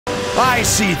I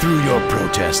see through your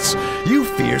protests. You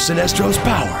fear Sinestro's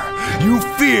power. You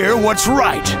fear what's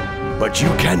right. But you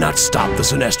cannot stop the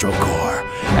Sinestro Corps,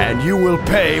 and you will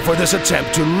pay for this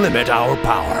attempt to limit our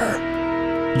power.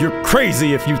 You're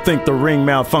crazy if you think the ring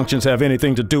malfunctions have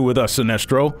anything to do with us,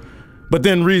 Sinestro. But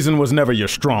then reason was never your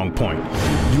strong point.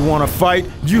 You want to fight?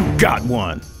 You got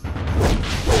one!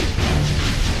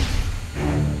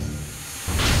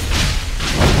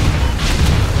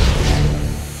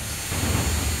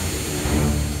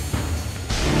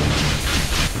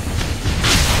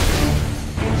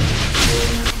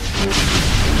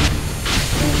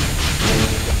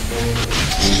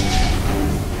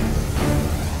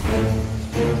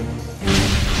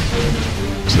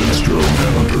 Sinestro,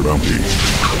 Manhunter, Bounty,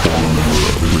 former member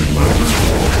of the Green Lantern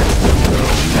Corps.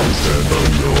 Now we stand on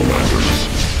your lanterns.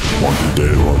 Wanted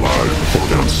dead or alive, or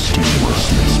against Stewart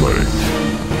this way.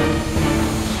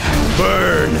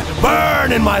 Burn! Burn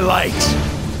in my light!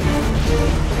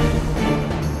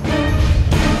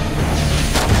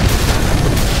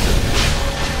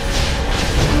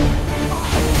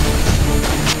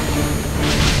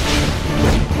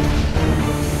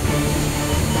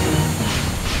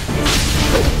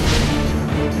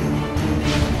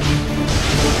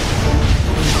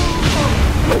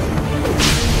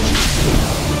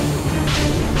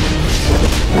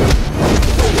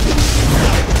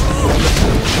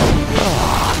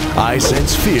 I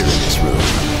sense fear in this room.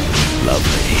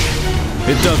 Lovely.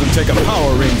 It doesn't take a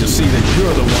power ring to see that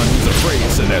you're the one who's afraid,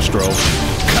 Sinestro.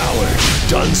 Coward!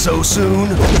 Done so soon?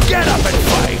 Get up and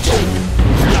fight!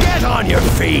 Get on your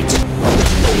feet!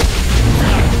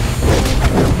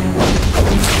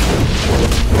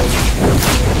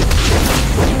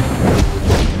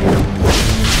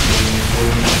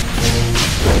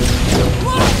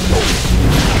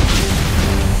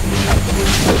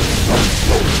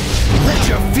 Let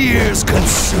your fears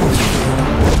consume you.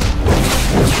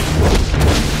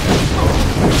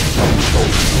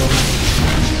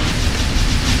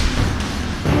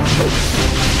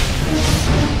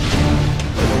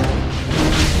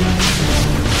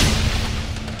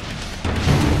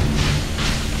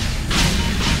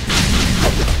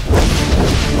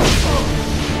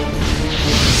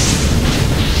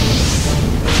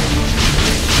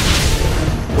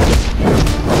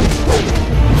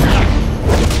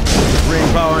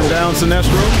 Powering down,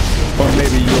 Sinestro? Or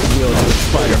maybe your will to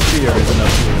inspire fear is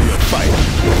enough to a real fight.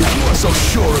 If you are so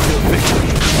sure of your victory,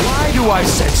 why do I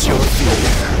sense your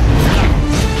fear?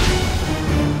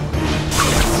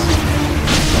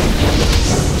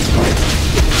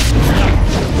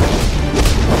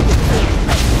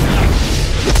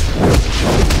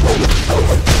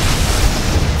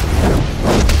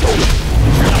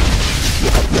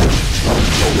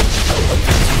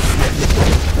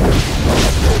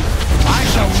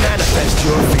 Manifest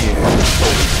your fear.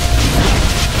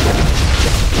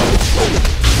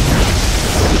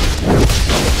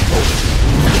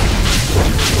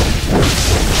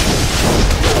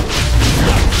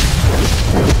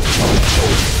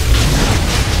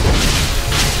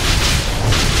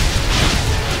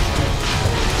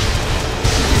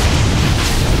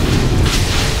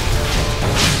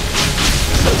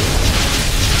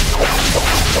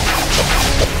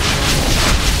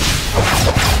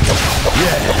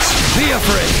 Yes, be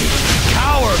afraid.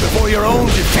 Cower before your own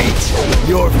defeat.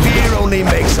 Your fear only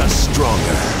makes us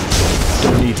stronger.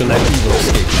 Don't need to let evil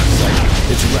escape my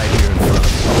sight. It's right here in front of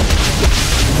me.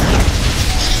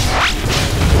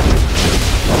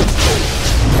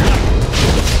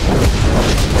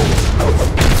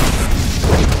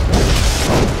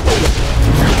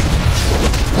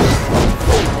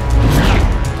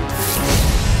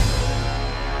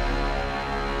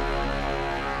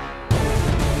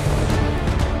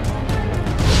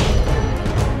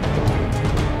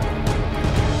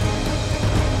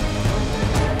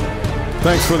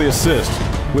 Thanks for the assist.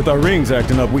 With our rings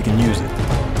acting up, we can use it.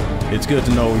 It's good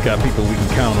to know we got people we can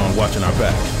count on watching our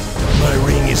back. My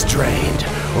ring is drained,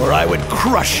 or I would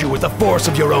crush you with the force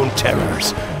of your own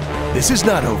terrors. This is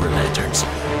not over, Lanterns,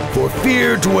 for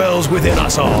fear dwells within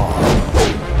us all.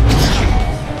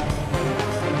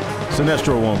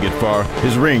 Sinestro won't get far.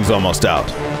 His ring's almost out.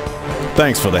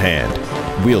 Thanks for the hand.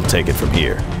 We'll take it from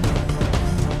here.